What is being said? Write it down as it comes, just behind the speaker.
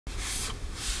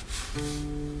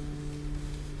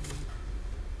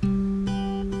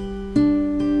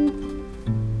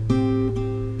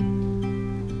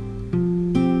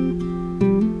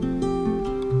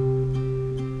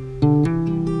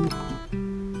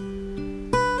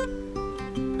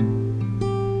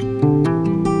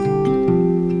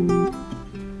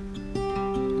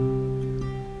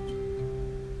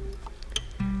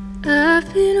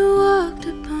I've been walked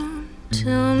upon,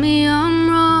 tell me I'm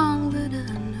wrong, but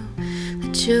I know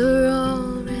that you're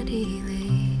already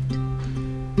late.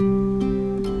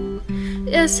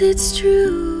 Yes, it's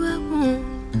true, I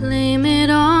won't blame it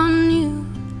on you.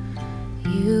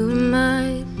 You were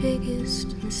my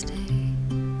biggest mistake.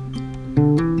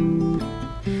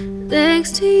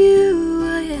 Thanks to you,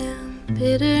 I am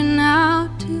bitter now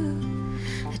too.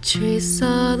 I trace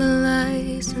all the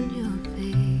lies on your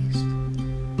face.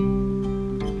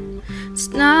 It's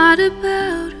not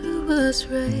about who was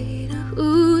right or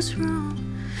who's wrong,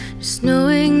 just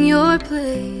knowing your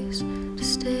place to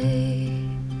stay.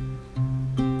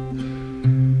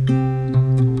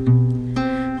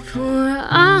 For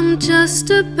I'm just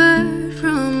a bird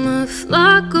from a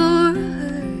flock or a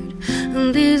herd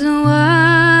of these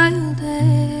wild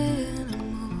animals.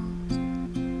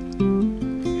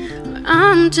 Or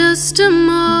I'm just a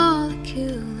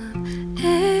molecule of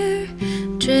air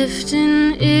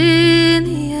drifting in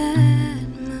the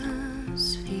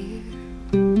atmosphere.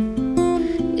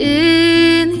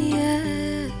 In the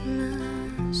atmosphere.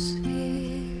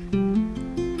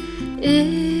 In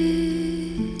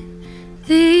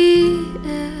the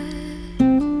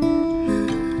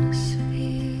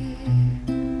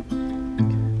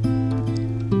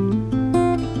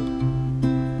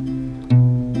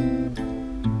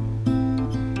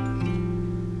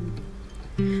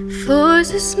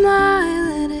Force a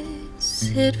smile and it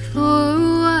sit for a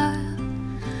while,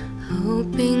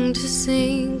 hoping to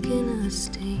sink in a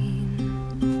stain.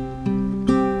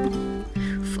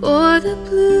 For the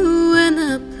blue and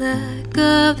the black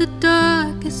of the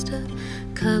darkest of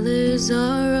colors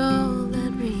are all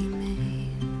that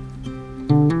remain.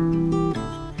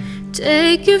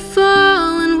 Take your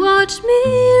fall and watch me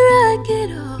wreck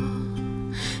it all.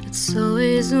 It's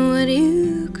always what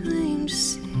you claim to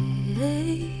say.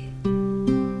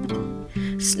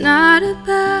 It's not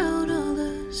about all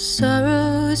the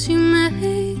sorrows you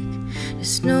make,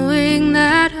 just knowing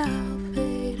that I'll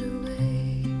fade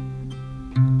away.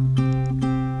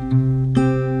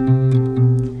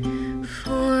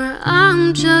 For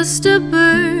I'm just a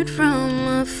bird from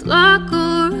a flock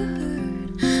or a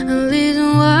herd of these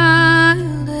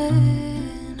wild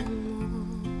animals.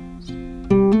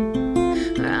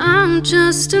 Or I'm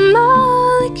just a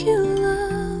molecule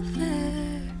of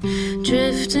air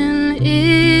drifting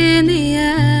in the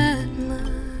atmosphere.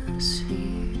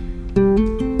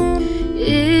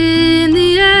 In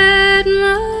the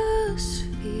atmosphere.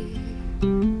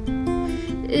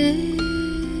 In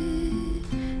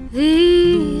the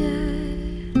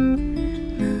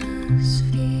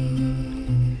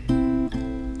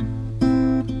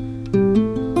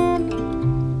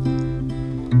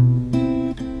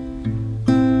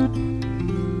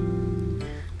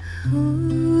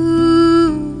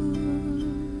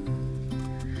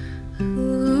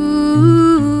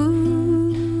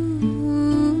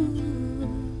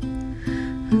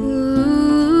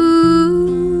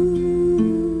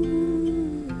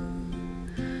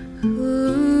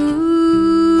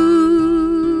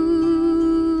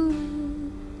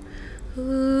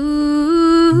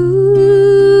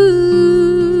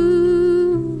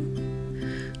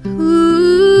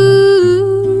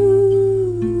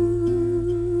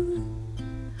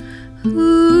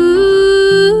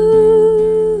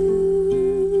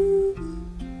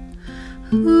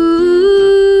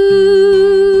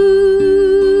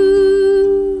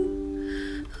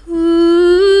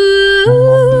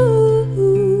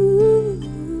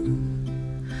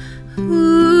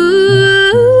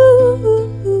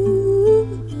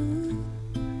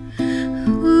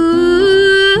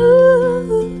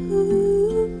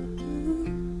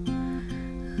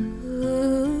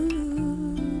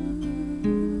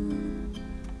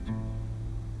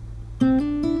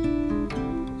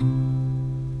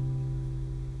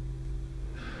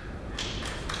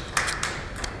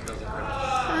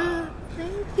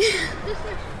thank you.